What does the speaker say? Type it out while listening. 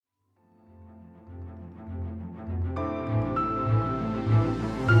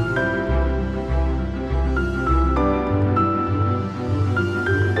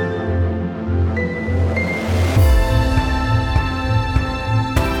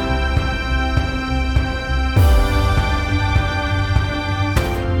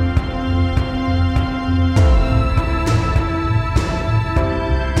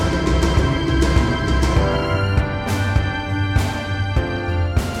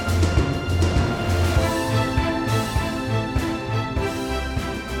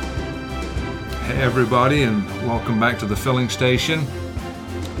everybody, and welcome back to the filling station.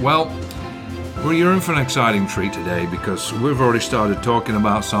 Well, you're in for an exciting treat today because we've already started talking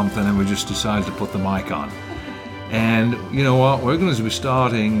about something and we just decided to put the mic on. And you know what? We're going to be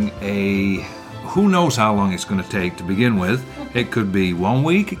starting who knows how long it's going to take to begin with. It could be 1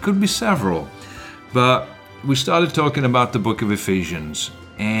 week, it could be several. But we started talking about the book of Ephesians,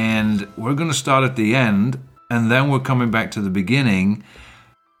 and we're going to start at the end, and then we're coming back to the beginning.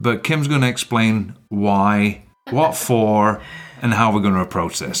 But Kim's going to explain why, what for, and how we're going to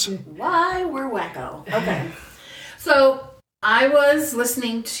approach this. Why we're wacko. Okay. So I was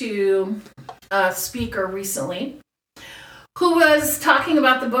listening to a speaker recently who was talking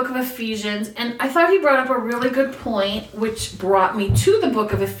about the book of Ephesians, and I thought he brought up a really good point, which brought me to the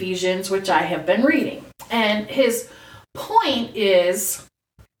book of Ephesians, which I have been reading. And his point is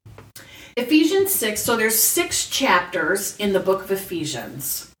Ephesians 6, so there's 6 chapters in the book of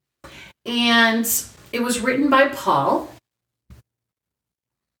Ephesians. And it was written by Paul.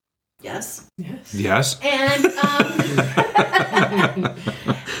 Yes. Yes. And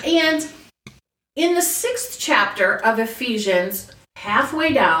and in the 6th chapter of Ephesians,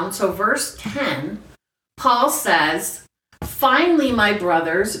 halfway down, so verse 10, Paul says, "Finally, my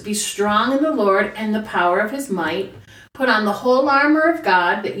brothers, be strong in the Lord and the power of his might. Put on the whole armor of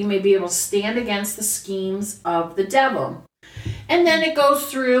God, that you may be able to stand against the schemes of the devil." And then it goes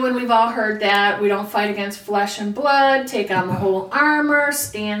through, and we've all heard that. We don't fight against flesh and blood. Take on the whole armor.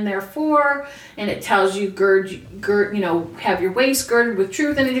 Stand therefore. And it tells you, gird, have your waist girded with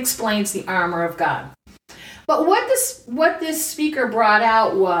truth, and it explains the armor of God. But what this speaker brought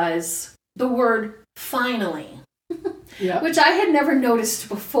out was the word "finally," which I had never noticed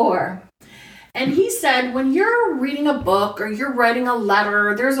before. And he said, when you're reading a book or you're writing a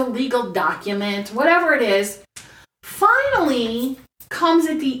letter, there's a legal document, whatever it is, finally comes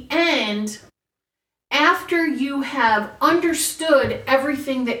at the end after you have understood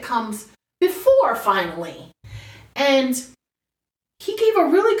everything that comes before finally. And he gave a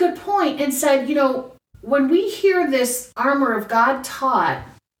really good point and said, when we hear this armor of God taught,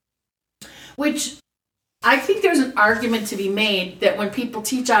 which I think there's an argument to be made that when people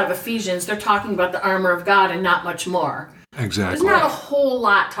teach out of Ephesians, they're talking about the armor of God and not much more. Exactly. There's not a whole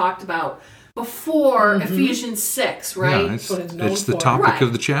lot talked about before Ephesians 6, right? Yeah, it's the topic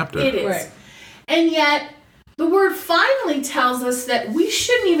of the chapter. It is. Right. And yet, the word "finally" tells us that we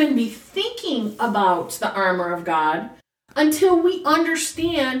shouldn't even be thinking about the armor of God until we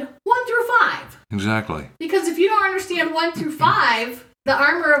understand 1 through 5. Exactly. Because if you don't understand 1 through 5, the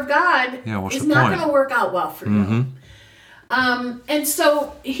armor of God is not going to work out well for you. And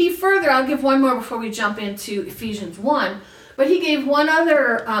so I'll give one more before we jump into Ephesians 1, but he gave one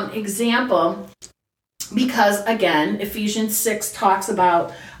other example because, again, Ephesians 6 talks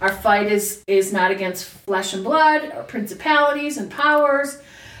about our fight is not against flesh and blood, or principalities and powers.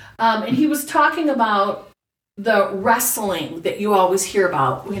 And he was talking about the wrestling that you always hear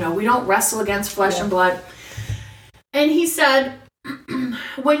about. We don't wrestle against flesh and blood. And he said,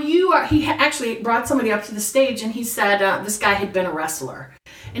 he actually brought somebody up to the stage, and he said, this guy had been a wrestler.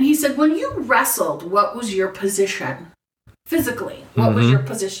 And he said, when you wrestled, what was your position? Physically, what was your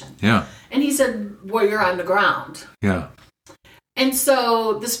position? Yeah. And he said, well, you're on the ground. Yeah. And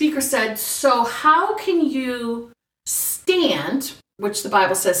so the speaker said, so how can you stand, which the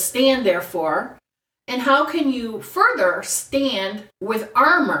Bible says stand therefore, and how can you further stand with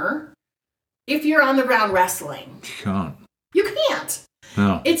armor if you're on the ground wrestling? You can't.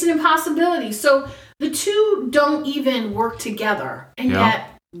 No. It's an impossibility. So the two don't even work together. And yet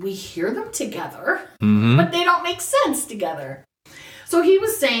we hear them together, but they don't make sense together. So he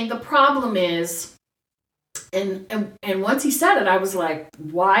was saying the problem is, and once he said it, I was like,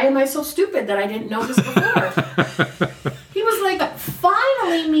 why am I so stupid that I didn't know this before? He was like,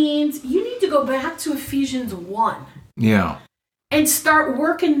 finally means you need to go back to Ephesians 1. Yeah. And start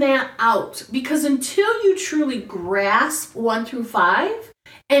working that out. Because until you truly grasp 1 through 5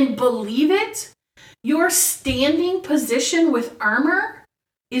 and believe it, your standing position with armor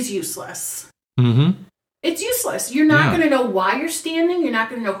is useless. It's useless. You're not going to know why you're standing. You're not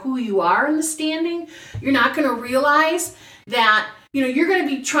going to know who you are in the standing. You're not going to realize that, you're going to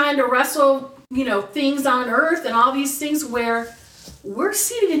be trying to wrestle, things on earth and all these things where we're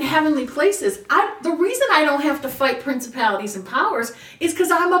seated in heavenly places. The reason I don't have to fight principalities and powers is because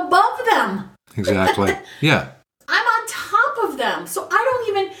I'm above them. Exactly. Yeah. I'm on top of them. So I don't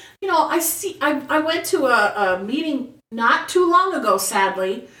even, I went to a meeting not too long ago,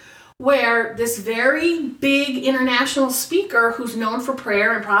 sadly, where this very big international speaker who's known for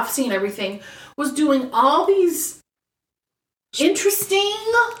prayer and prophecy and everything was doing all these interesting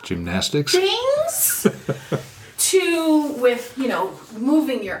Gymnastics. things with,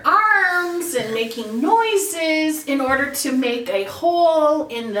 moving your arms and making noises in order to make a hole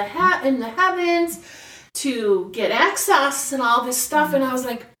in the heavens to get access and all this stuff. And I was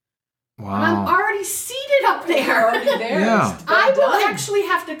like, Wow. I'm already seated up there. Already there. Yeah. I will actually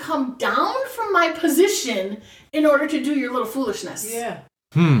have to come down from my position in order to do your little foolishness. Yeah.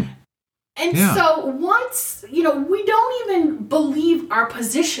 And Yeah. so once, we don't even believe our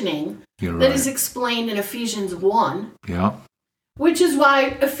positioning You're that right. is explained in Ephesians 1, Yeah. which is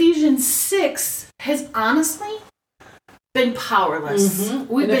why Ephesians 6 has honestly been powerless. Mhm.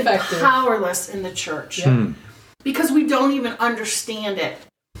 We've been Ineffective. powerless in the church Yeah. because we don't even understand it.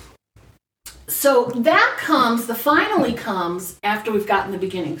 So the finally comes after we've gotten the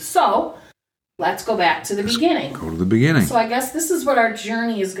beginning. So let's go back to the beginning. Go to the beginning. So I guess this is what our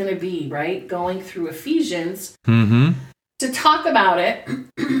journey is going to be, right? Going through Ephesians Mm-hmm. to talk about it.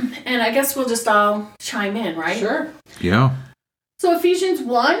 And I guess we'll just all chime in, right? Sure. Yeah. So Ephesians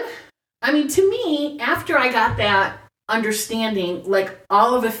 1, to me, after I got that understanding, like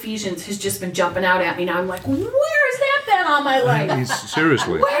all of Ephesians has just been jumping out at me now. I'm like, where has that been all my life?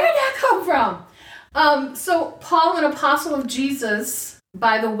 Seriously. Where did that come from? So Paul, an apostle of Jesus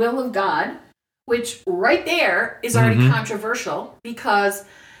by the will of God, which right there is already controversial because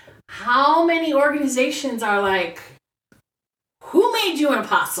how many organizations are like, who made you an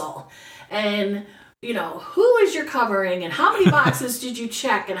apostle? And, who is your covering? And how many boxes did you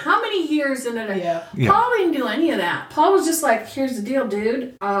check? And how many years? And Yeah. Paul didn't do any of that. Paul was just like, here's the deal,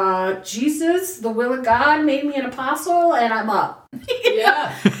 dude. Jesus, the will of God, made me an apostle, and I'm up.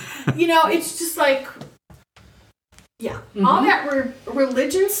 Yeah. It's just like, all that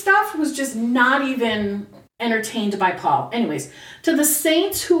religion stuff was just not even entertained by Paul. Anyways, to the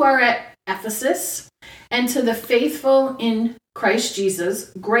saints who are at Ephesus and to the faithful in Christ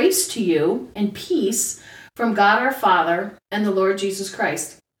Jesus, grace to you and peace from God our Father and the Lord Jesus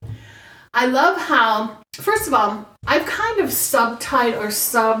Christ. I love how, first of all, I've kind of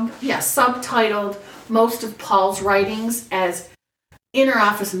subtitled most of Paul's writings as inner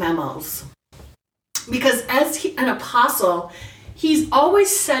office memos. Because as an apostle, he's always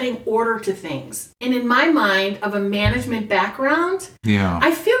setting order to things. And in my mind, of a management background, Yeah.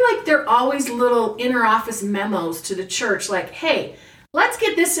 I feel like they're always little inner office memos to the church, like, hey, let's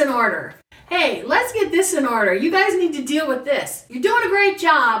get this in order. Hey, let's get this in order. You guys need to deal with this. You're doing a great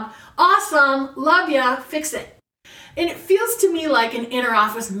job. Awesome. Love ya. Fix it. And it feels to me like an inner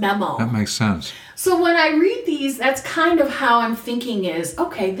office memo. That makes sense. So when I read these, that's kind of how I'm thinking is,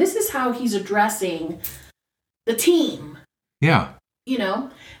 okay, this is how he's addressing the team. Yeah.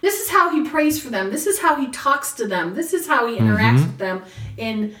 This is how he prays for them. This is how he talks to them. This is how he interacts with them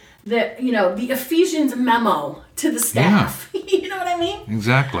in the Ephesians memo to the staff. You know what I mean?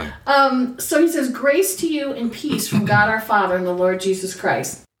 Exactly. So he says, grace to you and peace from God our Father and the Lord Jesus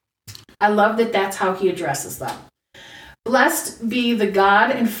Christ. I love that that's how he addresses them. Blessed be the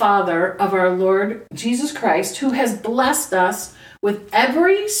God and Father of our Lord Jesus Christ, who has blessed us with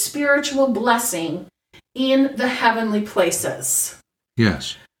every spiritual blessing in the heavenly places.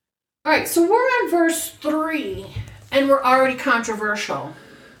 Yes. All right, so we're on verse 3, and we're already controversial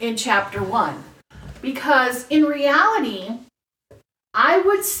in chapter 1. Because in reality, I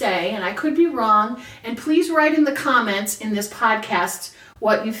would say, and I could be wrong, and please write in the comments in this podcast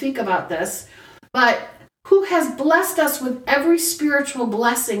what you think about this, but who has blessed us with every spiritual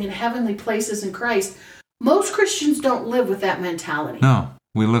blessing in heavenly places in Christ. Most Christians don't live with that mentality. No,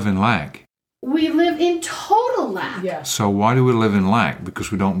 we live in lack. We live in total lack. Yeah. So why do we live in lack?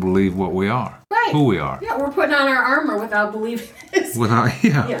 Because we don't believe what we are. Right. Who we are. Yeah, we're putting on our armor without believing this.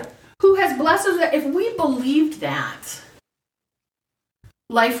 Yeah. Who has blessed us? If we believed that,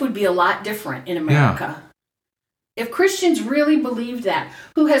 life would be a lot different in America. If Christians really believed that,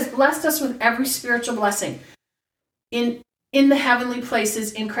 who has blessed us with every spiritual blessing in the heavenly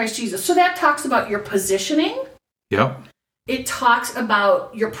places in Christ Jesus. So that talks about your positioning. Yep. It talks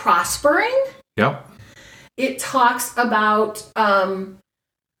about your prospering. Yep. It talks about,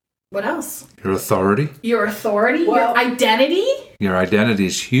 what else? Your authority. Your authority, Well- your identity. Your identity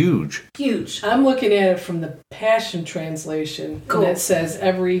is huge. Huge. I'm looking at it from the Passion Translation, Cool. and it says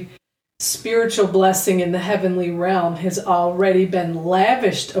every spiritual blessing in the heavenly realm has already been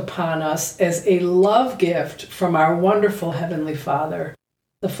lavished upon us as a love gift from our wonderful Heavenly Father,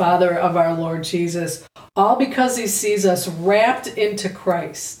 the Father of our Lord Jesus, all because he sees us wrapped into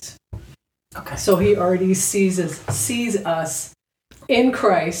Christ. Okay. So he already sees us in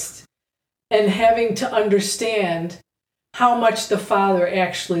Christ, and having to understand how much the Father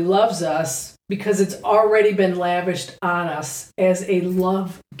actually loves us because it's already been lavished on us as a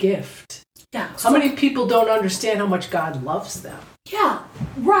love gift. Yeah. How many people don't understand how much God loves them? Yeah,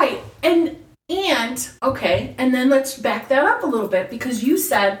 right. And okay, and then let's back that up a little bit, because you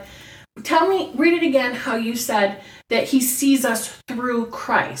said, read it again, how you said that he sees us through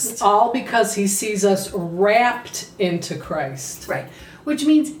Christ. It's all because he sees us wrapped into Christ. Right. Which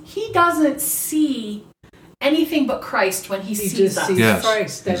means he doesn't see anything but Christ when he sees us. Sees Yes,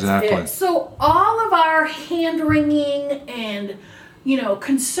 Christ. That's exactly. it. So all of our hand-wringing and,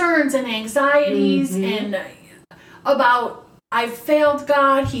 concerns and anxieties and about I've failed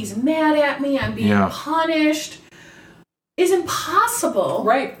God, he's mad at me, I'm being punished, is impossible.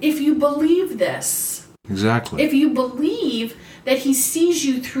 Right. If you believe this. Exactly. If you believe that he sees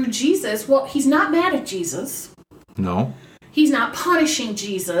you through Jesus, well, he's not mad at Jesus. No. He's not punishing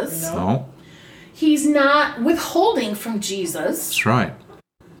Jesus. No. He's not withholding from Jesus. That's right.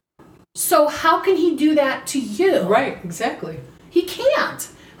 So how can he do that to you? Right, exactly. He can't,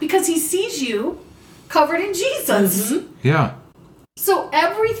 because he sees you covered in Jesus. Yeah. So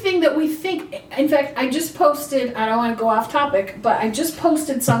everything that we think, in fact, I just posted, I don't want to go off topic, but I just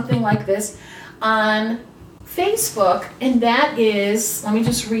posted something like this on Facebook, and that is, let me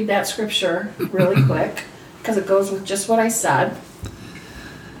just read that scripture really quick, because it goes with just what I said.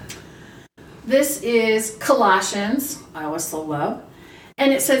 This is Colossians, I also love,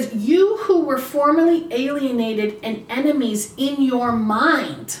 and it says, you who were formerly alienated and enemies in your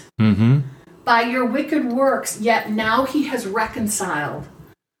mind by your wicked works, yet now he has reconciled.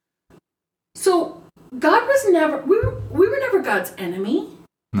 So God was never, we were never God's enemy.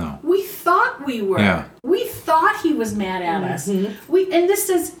 No. We thought we were. Yeah. We thought he was mad at us. And this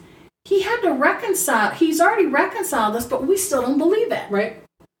is, he had to reconcile, he's already reconciled us, but we still don't believe it. Right.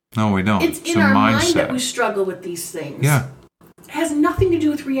 No, we don't. It's in a our mindset. mind that we struggle with these things. Yeah. It has nothing to do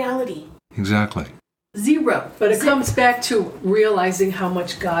with reality. Exactly. Zero. But it comes back to realizing how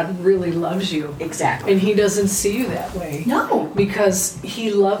much God really loves you. Exactly. And he doesn't see you that way. No. Because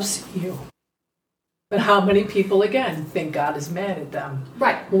he loves you. But how many people, again, think God is mad at them?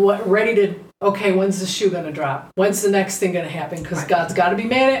 Right. Okay, when's the shoe going to drop? When's the next thing going to happen? Because God's got to be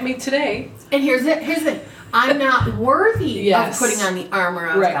mad at me today. And here's the thing. I'm not worthy of putting on the armor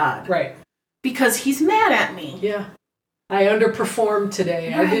of God. Right. Because he's mad at me. Yeah. I underperformed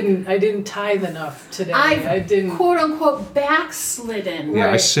today. Right. I didn't tithe enough today. I didn't, quote unquote backslidden. Yeah,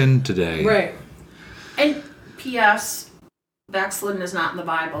 I Right. sinned today. Right. And P.S. backslidden is not in the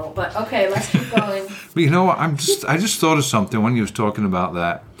Bible. But okay, let's keep going. But you know what? I just thought of something when you was talking about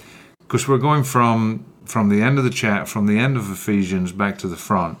that, because we're going from the end of the from the end of Ephesians back to the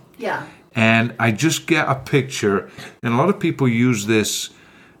front. Yeah. And I just get a picture, and a lot of people use this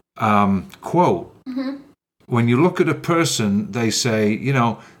quote. When you look at a person, they say,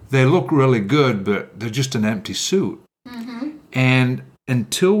 they look really good, but they're just an empty suit. And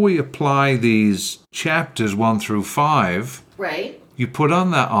until we apply these chapters 1 through 5, Right. you put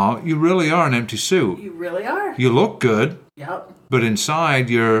on that armor, you really are an empty suit. You really are. You look good, Yep. but inside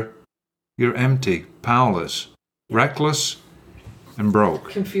you're empty, powerless, reckless, and broke.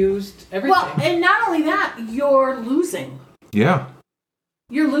 Confused, everything. Well, and not only that, you're losing. Yeah.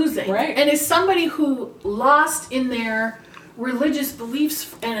 You're losing. Right. And as somebody who lost in their religious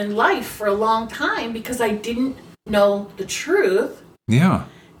beliefs and in life for a long time because I didn't know the truth, Yeah.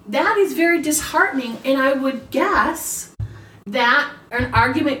 that is very disheartening. And I would guess that an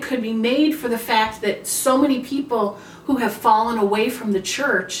argument could be made for the fact that so many people who have fallen away from the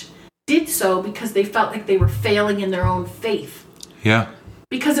church did so because they felt like they were failing in their own faith. Yeah.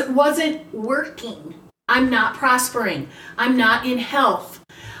 Because it wasn't working. I'm not prospering. I'm not in health.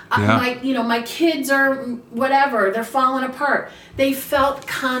 Yeah. My kids are whatever. They're falling apart. They felt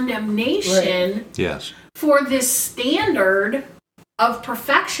condemnation Yes. for this standard of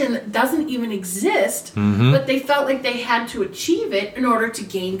perfection that doesn't even exist, but they felt like they had to achieve it in order to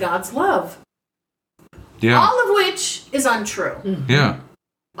gain God's love. Yeah. All of which is untrue. Yeah.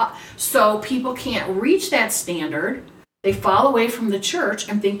 So people can't reach that standard. They fall away from the church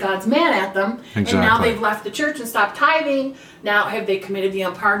and think God's mad at them. Exactly. And now they've left the church and stopped tithing. Now have they committed the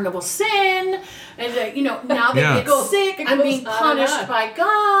unpardonable sin? And now they get sick. It I'm goes being on punished and on. by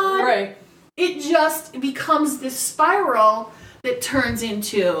God. Right. It just becomes this spiral that turns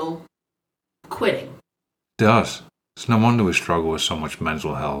into quitting. It does. It's no wonder we struggle with so much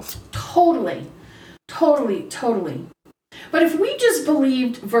mental health. Totally. But if we just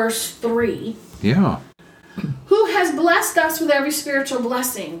believed verse 3, Yeah. who has blessed us with every spiritual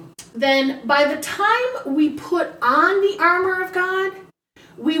blessing, then by the time we put on the armor of God,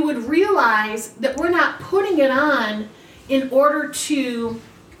 we would realize that we're not putting it on in order to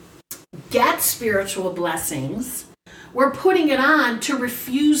get spiritual blessings, we're putting it on to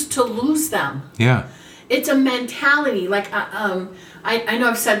refuse to lose them. Yeah. It's a mentality. Like, I know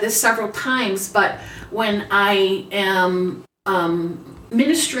I've said this several times, but when I am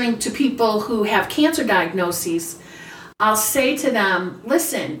ministering to people who have cancer diagnoses, I'll say to them,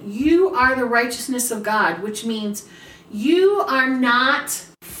 listen, you are the righteousness of God, which means you are not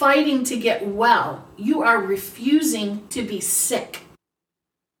fighting to get well. You are refusing to be sick.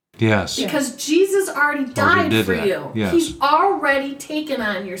 Yes. Because Jesus already died for that. you. Yes. He's already taken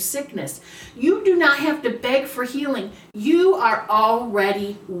on your sickness. You do not have to beg for healing. You are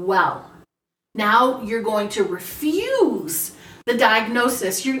already well. Now you're going to refuse the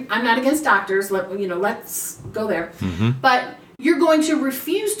diagnosis. I'm not against doctors. Let's go there. Mm-hmm. But you're going to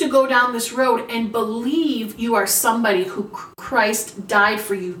refuse to go down this road and believe you are somebody who Christ died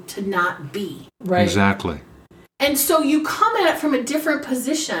for you to not be. Right. Exactly. And so you come at it from a different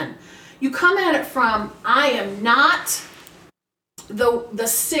position. You come at it from, I am not the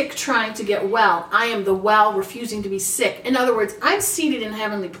sick trying to get well. I am the well refusing to be sick. In other words, I'm seated in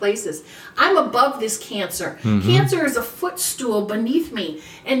heavenly places. I'm above this cancer. Mm-hmm. Cancer is a footstool beneath me.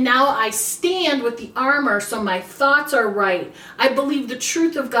 And now I stand with the armor so my thoughts are right. I believe the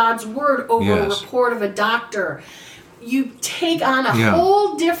truth of God's word over a report of a doctor. You take on a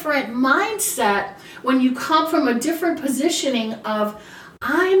whole different mindset when you come from a different positioning of,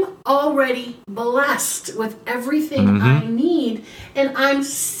 I'm already blessed with everything I need, and I'm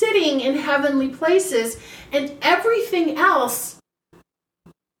sitting in heavenly places, and everything else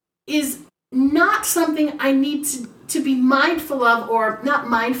is not something I need to be mindful of, or not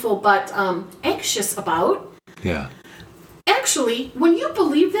mindful, but anxious about. Yeah. Actually, when you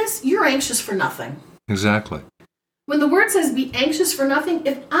believe this, you're anxious for nothing. Exactly. When the word says be anxious for nothing,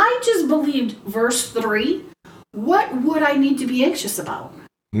 if I just believed verse 3, what would I need to be anxious about?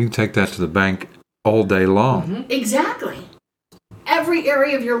 You can take that to the bank all day long. Mm-hmm. Exactly. Every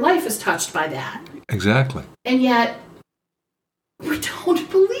area of your life is touched by that. Exactly. And yet, we don't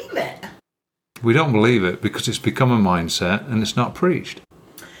believe it. We don't believe it because it's become a mindset and it's not preached.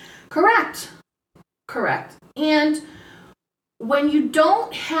 Correct. And when you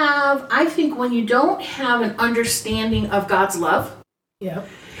don't have an understanding of God's love, Yeah.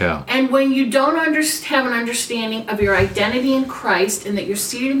 and when you don't have an understanding of your identity in Christ, and that you're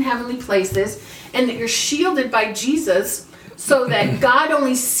seated in heavenly places, and that you're shielded by Jesus, so that God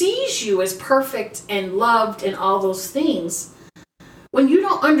only sees you as perfect and loved and all those things, when you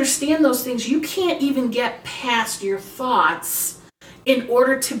don't understand those things, you can't even get past your thoughts in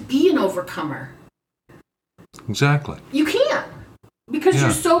order to be an overcomer. Exactly. You can't. Because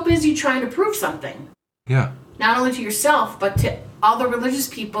you're so busy trying to prove something. Yeah. Not only to yourself, but to all the religious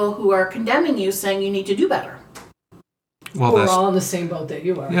people who are condemning you, saying you need to do better. Well, We're all in the same boat that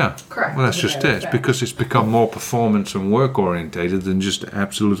you are. Yeah. Correct. Well, that's just it. Because it's become more performance and work orientated than just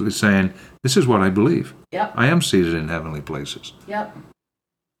absolutely saying, this is what I believe. Yep. I am seated in heavenly places. Yep.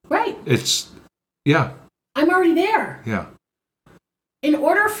 Right. I'm already there. Yeah. In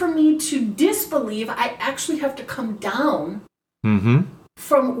order for me to disbelieve, I actually have to come down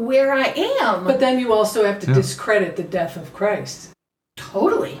from where I am. But then you also have to discredit the death of Christ.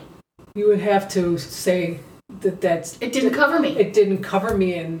 Totally. You would have to say that it didn't cover me. It didn't cover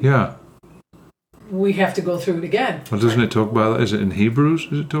me, and we have to go through it again. Well, doesn't it talk about that? Is it in Hebrews?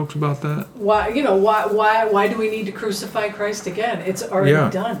 It talks about that. Why do we need to crucify Christ again? It's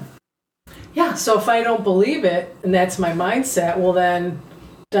already done. Yeah. So if I don't believe it, and that's my mindset, well then,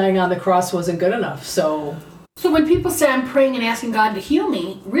 dying on the cross wasn't good enough. So when people say I'm praying and asking God to heal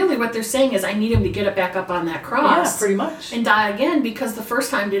me, really what they're saying is I need him to get it back up on that cross. Yeah, pretty much. And die again, because the first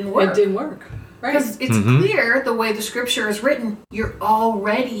time didn't work. It didn't work. Right. Because it's clear, the way the scripture is written, you're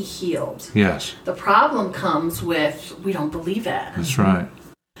already healed. Yes. The problem comes with, we don't believe it. That's right.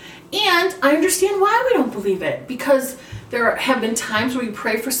 And I understand why we don't believe it. Because there have been times where you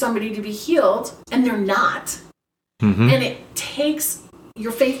pray for somebody to be healed, and they're not. And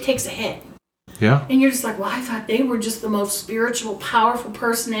your faith takes a hit. Yeah. And you're just like, well, I thought they were just the most spiritual, powerful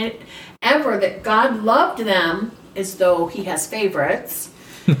person ever, that God loved them as though he has favorites.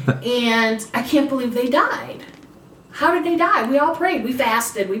 And I can't believe they died. How did they die? We all prayed. We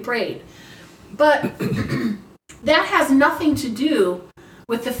fasted. We prayed. But that has nothing to do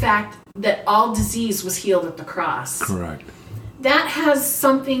with the fact that all disease was healed at the cross. Correct. That has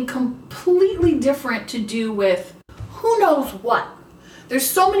something completely different to do with who knows what. There's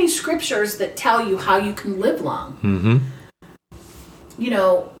so many scriptures that tell you how you can live long.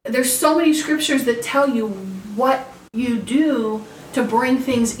 There's so many scriptures that tell you what you do to bring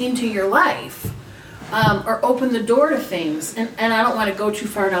things into your life. or open the door to things. And I don't want to go too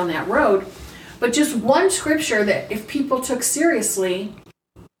far down that road, but just one scripture that if people took seriously,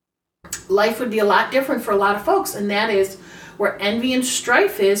 life would be a lot different for a lot of folks, and that is where envy and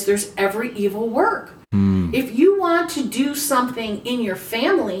strife is, there's every evil work. If you want to do something in your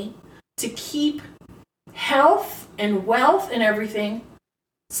family to keep health and wealth and everything,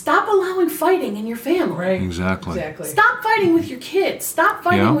 stop allowing fighting in your family. Right. Exactly. Stop fighting with your kids. Stop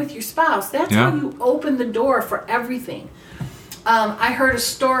fighting with your spouse. That's Yeah. how you open the door for everything. I heard a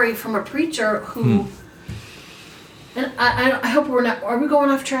story from a preacher who, and I hope we're not, are we going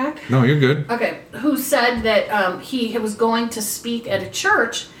off track? No, you're good. Okay, who said that he was going to speak at a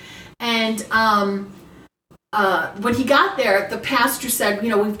church, and when he got there, the pastor said,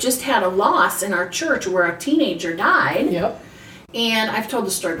 we've just had a loss in our church where a teenager died. Yep. And I've told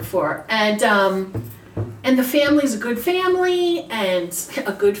the story before. And the family's a good family, and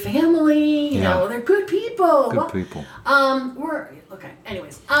a good family, you know, they're good people. Good people. We're okay.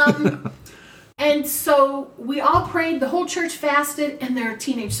 Anyways, and so we all prayed. The whole church fasted, and their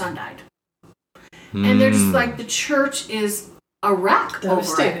teenage son died. And they're just like, the church is a wreck.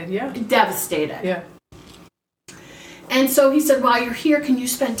 Devastated, over it. yeah. Devastated. Yeah. And so he said, while you're here, can you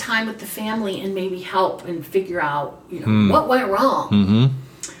spend time with the family and maybe help and figure out, what went wrong? Mm-hmm.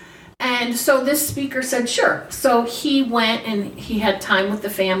 And so this speaker said, sure. So he went and he had time with the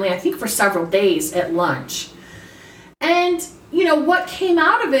family, I think for several days at lunch. And, what came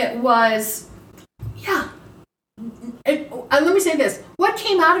out of it was, let me say this. What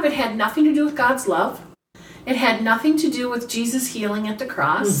came out of it had nothing to do with God's love. It had nothing to do with Jesus healing at the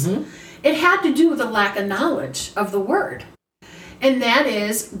cross. Mm-hmm. It had to do with a lack of knowledge of the word. And that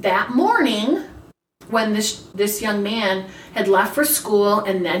is, that morning, when this young man had left for school,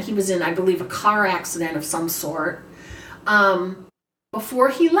 and then he was in, I believe, a car accident of some sort, before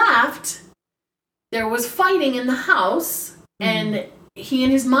he left, there was fighting in the house, and he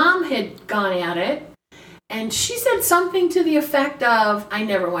and his mom had gone at it, and she said something to the effect of, I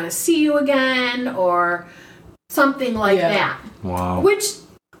never want to see you again, or something like that. Wow. Which,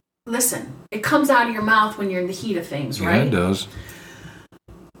 listen, it comes out of your mouth when you're in the heat of things, right? Yeah, it does.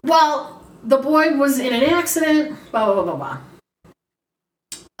 Well, the boy was in an accident, blah, blah, blah,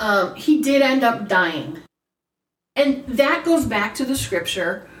 blah. He did end up dying. And that goes back to the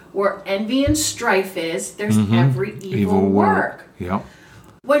scripture where envy and strife is, there's every evil work. Yeah.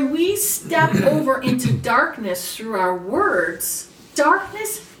 When we step over into darkness through our words,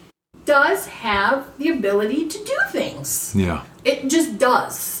 darkness does have the ability to do things. Yeah. It just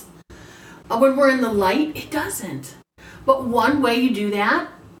does. When we're in the light, it doesn't. But one way you do that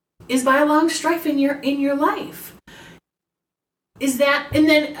is by allowing strife in your life. Is that, and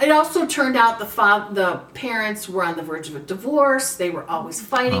then it also turned out the parents were on the verge of a divorce. They were always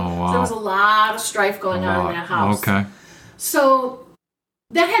fighting. Oh, wow. So there was a lot of strife going on in that house. Okay. So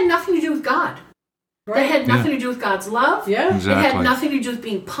that had nothing to do with God. Right. That had nothing to do with God's love. Yeah. Exactly. It had nothing to do with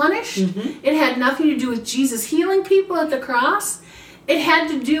being punished. It had nothing to do with Jesus healing people at the cross. It had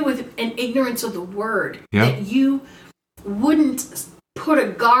to do with an ignorance of the word. Yeah. That you wouldn't put a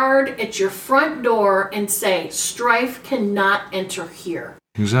guard at your front door and say, strife cannot enter here.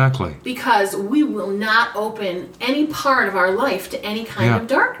 Exactly. Because we will not open any part of our life to any kind of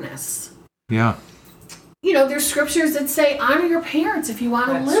darkness. Yeah. There's scriptures that say, honor your parents if you want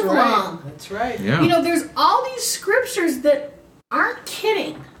to live long. That's right. Yeah. There's all these scriptures that aren't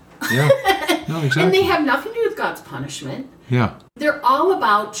kidding. Yeah. No, exactly. And they have nothing to do with God's punishment. Yeah. They're all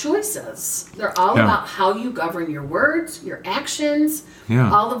about choices. They're all about how you govern your words, your actions,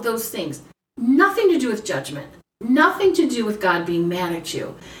 all of those things. Nothing to do with judgment. Nothing to do with God being mad at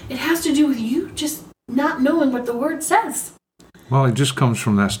you. It has to do with you just not knowing what the word says. Well, it just comes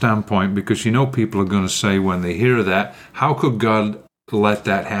from that standpoint because people are going to say when they hear that, how could God let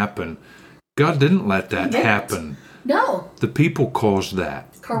that happen? God didn't let that happen. No. The people caused that.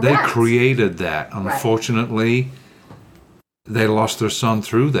 Correct. They created that. Unfortunately, they lost their son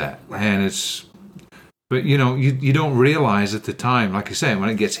through that. Right. And but you don't realize at the time, like I say, when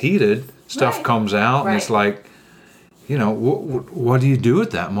it gets heated, stuff comes out and it's like, what do you do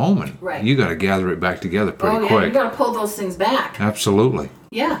at that moment? Right. You got to gather it back together pretty quick. You got to pull those things back. Absolutely.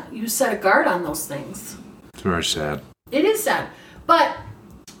 Yeah, you set a guard on those things. It's very sad. It is sad. But,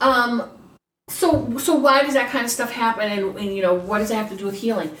 so why does that kind of stuff happen and what does it have to do with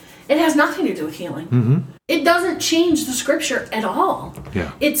healing? It has nothing to do with healing. Mm-hmm. It doesn't change the scripture at all.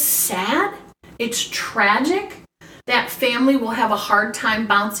 Yeah. It's sad. It's tragic. That family will have a hard time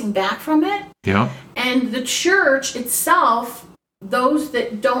bouncing back from it. Yeah. And the church itself, those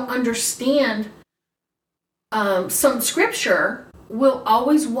that don't understand some scripture, will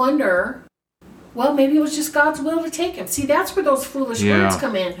always wonder, well, maybe it was just God's will to take him. See, that's where those foolish Yeah. words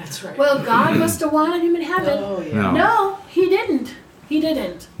come in. That's right. Well, God must have wanted him in heaven. Oh, yeah. No. No, he didn't. He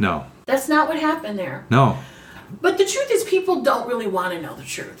didn't. No. That's not what happened there. No. But the truth is, people don't really want to know the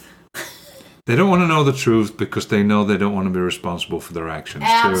truth. They don't want to know the truth because they know they don't want to be responsible for their actions, too.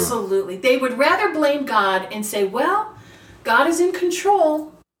 Absolutely. They would rather blame God and say, well, God is in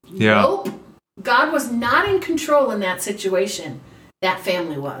control. Yeah. Nope. God was not in control in that situation. That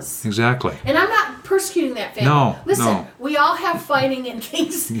family was. Exactly. And I'm not persecuting that family. No, Listen, no. we all have fighting and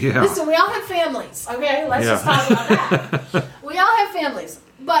things. Yeah. Listen, we all have families, okay? Let's Yeah. just talk about that. We all have families.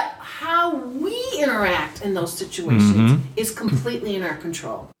 But how we interact in those situations is completely in our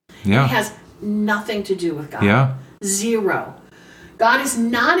control. Yeah. It has nothing to do with God. Yeah. Zero. God is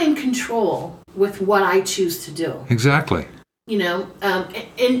not in control with what I choose to do. Exactly. You know,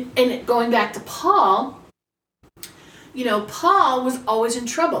 and going back to Paul, you know, Paul was always in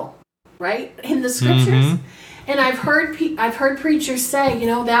trouble, right? In the scriptures. And I've heard preachers say, you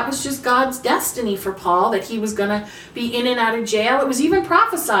know, that was just God's destiny for Paul, that he was going to be in and out of jail. It was even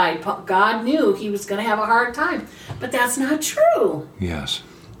prophesied. God knew he was going to have a hard time. But that's not true. Yes.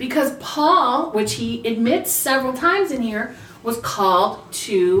 Because Paul, which he admits several times in here, was called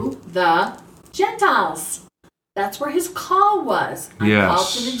to the Gentiles. That's where his call was. I'm Yes. called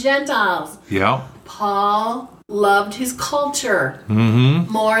to the Gentiles. Yeah. Paul loved his culture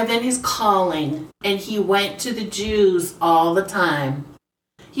more than his calling, and he went to the Jews all the time.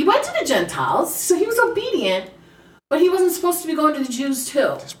 He went to the Gentiles, so he was obedient, but he wasn't supposed to be going to the Jews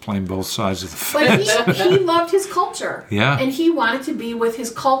too. It's playing both sides of the fence. But he loved his culture. Yeah. And he wanted to be with his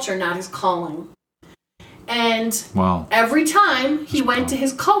culture, not his calling. And Wow. every time he went to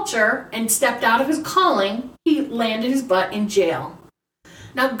his culture and stepped out of his calling, he landed his butt in jail.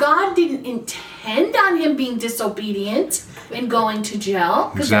 Now, God didn't intend on him being disobedient and going to jail,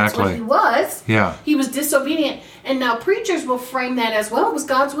 because that's what Exactly. he was. Yeah. He was disobedient. And now preachers will frame that as, well, it was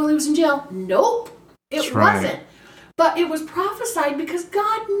God's will he was in jail. Nope, it That's right. wasn't. But it was prophesied because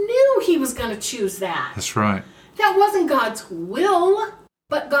God knew he was going to choose that. That's right. That wasn't God's will,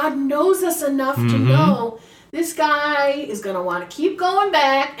 but God knows us enough to know this guy is going to want to keep going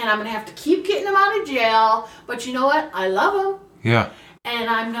back, and I'm going to have to keep getting him out of jail. But you know what? I love him, Yeah. and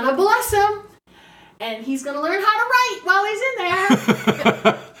I'm going to bless him, and he's going to learn how to write while he's in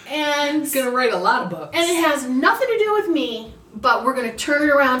there. And He's going to write a lot of books. and it has nothing to do with me, but we're going to turn it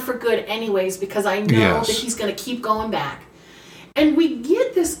around for good anyways, because I know Yes. that he's going to keep going back. And we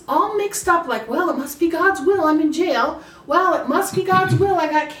get this all mixed up like, well, it must be God's will, I'm in jail. Well, it must be God's will, I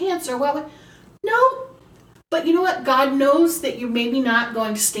got cancer. Well, no. But you know what? God knows that you're maybe not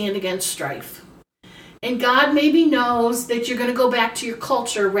going to stand against strife. And God maybe knows that you're going to go back to your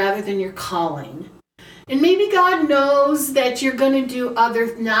culture rather than your calling. And maybe God knows that you're going to do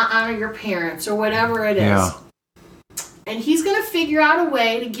not honor your parents or whatever it is. Yeah. And he's going to figure out a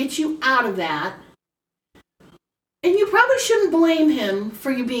way to get you out of that. And you probably shouldn't blame him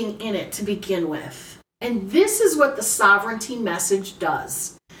for you being in it to begin with. And this is what the sovereignty message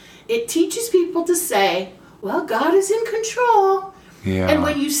does. It teaches people to say, well, God is in control. Yeah. And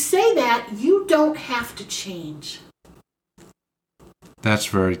when you say that, you don't have to change. That's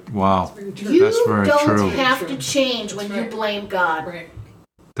very, wow. You That's very don't true. have to change when That's you right. blame God. Right.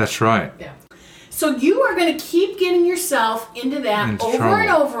 That's right. Yeah. So you are going to keep getting yourself into that Into over trouble. and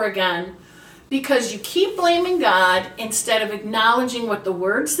over again because you keep blaming God instead of acknowledging what the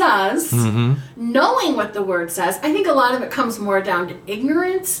Word says, knowing what the Word says. I think a lot of it comes more down to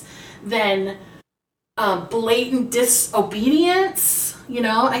ignorance than blatant disobedience. You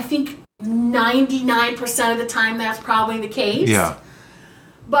know, I think 99% of the time that's probably the case. Yeah.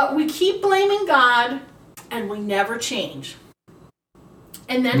 But we keep blaming God and we never change.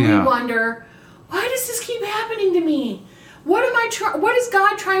 And then Yeah. we wonder, why does this keep happening to me? What what is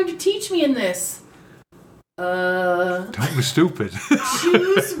God trying to teach me in this? Don't be stupid.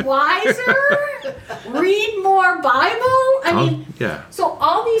 Choose wiser? Read more Bible? I mean, yeah. so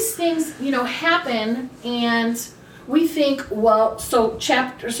all these things, you know, happen and we think, well, so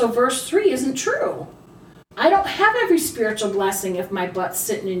verse 3 isn't true. I don't have every spiritual blessing if my butt's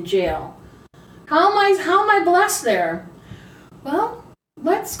sitting in jail. How am I blessed there? Well,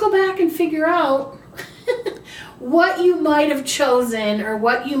 let's go back and figure out what you might have chosen or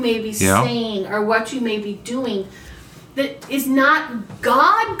what you may be saying or what you may be doing that is not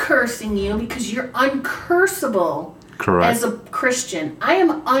God cursing you, because you're uncursable. Correct. As a Christian. I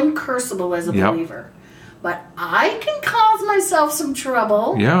am uncursable as a believer. But I can cause myself some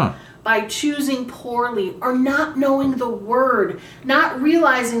trouble Yeah. by choosing poorly or not knowing the word, not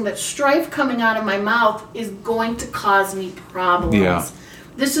realizing that strife coming out of my mouth is going to cause me problems. Yeah.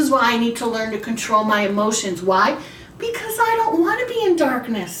 This is why I need to learn to control my emotions. Why? Because I don't want to be in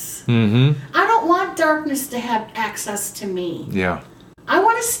darkness. Mm-hmm. I don't want darkness to have access to me. Yeah. I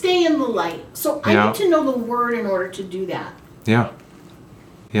want to stay in the light. So I Yeah. need to know the word in order to do that. Yeah.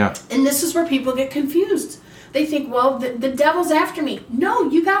 Yeah. And this is where people get confused. They think, well, the devil's after me. No,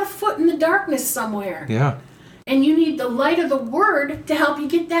 you got a foot in the darkness somewhere. Yeah. And you need the light of the word to help you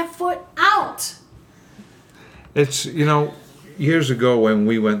get that foot out. It's, years ago when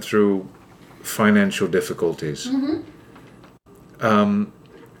we went through financial difficulties,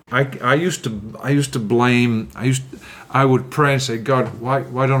 I used to blame. I would pray and say, God,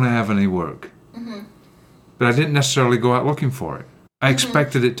 why don't I have any work? But I didn't necessarily go out looking for it. I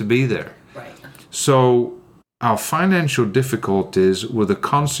expected it to be there. Right. So our financial difficulties were the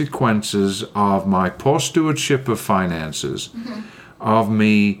consequences of my poor stewardship of finances, of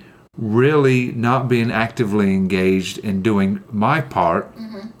me really not being actively engaged in doing my part.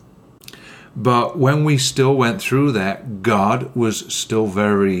 But when we still went through that, God was still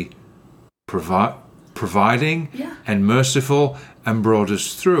very providing Yeah. and merciful and brought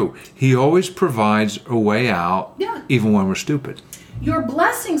us through. He always provides a way out, Yeah. even when we're stupid. Your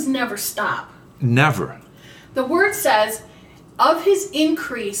blessings never stop. Never. The word says, of his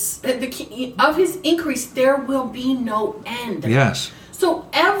increase, there will be no end. Yes. So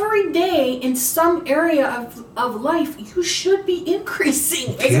every day in some area of life, you should be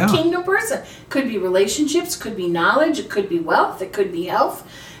increasing as Yeah. a kingdom person. Could be relationships, could be knowledge, it could be wealth, it could be health,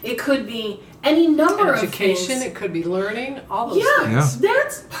 it could be any number of Education, things. it could be learning, all those Yeah, things.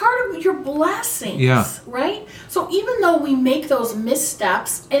 that's part of your blessings, Yeah. right? So even though we make those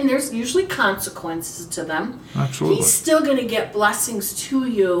missteps, and there's usually consequences to them, Absolutely. he's still going to get blessings to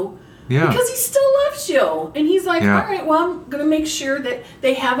you Yeah. because he still loves you. And he's like, Yeah. all right, well, I'm going to make sure that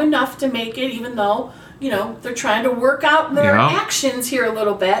they have enough to make it, even though, they're trying to work out their Yeah. actions here a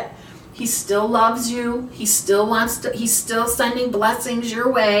little bit. He still loves you. He's still sending blessings your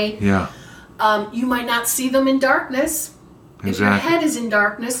way. Yeah. You might not see them in darkness. If your Exactly. head is in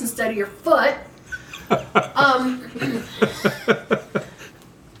darkness instead of your foot.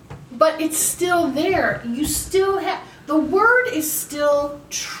 But it's still there. You still have... The word is still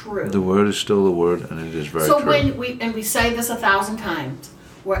true. The word is still the word, and it is very So true. when we say this 1,000 times,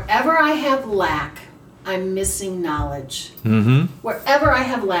 wherever I have lack, I'm missing knowledge. Mm-hmm. Wherever I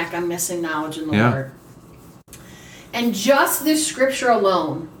have lack, I'm missing knowledge in the Yeah. word. And just this scripture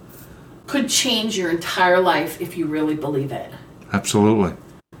alone could change your entire life if you really believe it. Absolutely.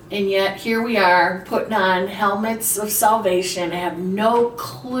 And yet here we are putting on helmets of salvation and have no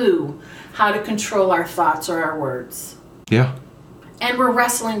clue how to control our thoughts or our words. Yeah. And we're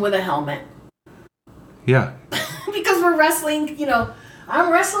wrestling with a helmet. Yeah. Because we're wrestling,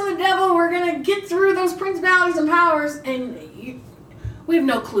 I'm wrestling the devil, we're going to get through those principalities and powers, and we have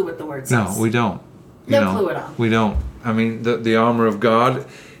no clue what the word says. No, we don't. No clue at all. We don't. I mean, the armor of God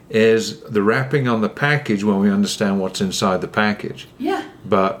is the wrapping on the package when we understand what's inside the package. Yeah.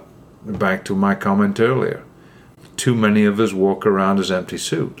 But back to my comment earlier, too many of us walk around as empty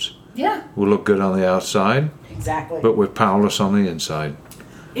suits. Yeah. We look good on the outside, Exactly. but we're powerless on the inside.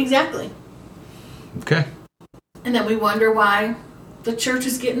 Exactly. Okay? And then we wonder why the church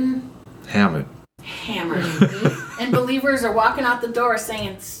is getting Hammered. hammered. And believers are walking out the door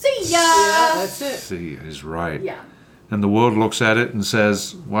saying, see ya! Yeah, that's it. See, is right. Yeah. And the world looks at it and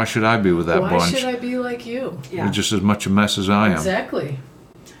says, why should I be with that Why bunch? should I be like you? Yeah. You're just as much a mess as I am. Exactly.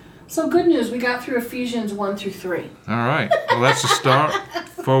 So good news, we got through Ephesians 1 through 3. All right. Well, that's a start.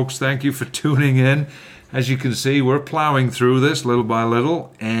 Folks, thank you for tuning in. As you can see, we're plowing through this little by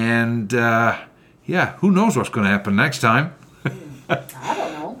little. And, who knows what's going to happen next time? I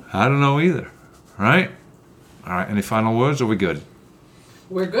don't know. I don't know either. Right? All right. Any final words? Are we good?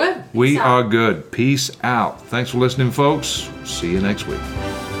 We're good. We out. are good. Peace out. Thanks for listening, folks. See you next week.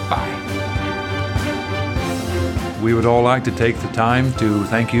 Bye. We would all like to take the time to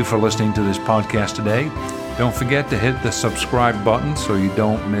thank you for listening to this podcast today. Don't forget to hit the subscribe button so you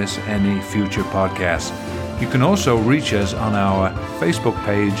don't miss any future podcasts. You can also reach us on our Facebook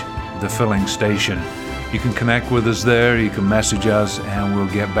page, The Filling Station. You can connect with us there, you can message us, and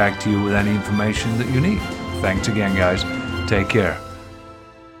we'll get back to you with any information that you need. Thanks again, guys. Take care.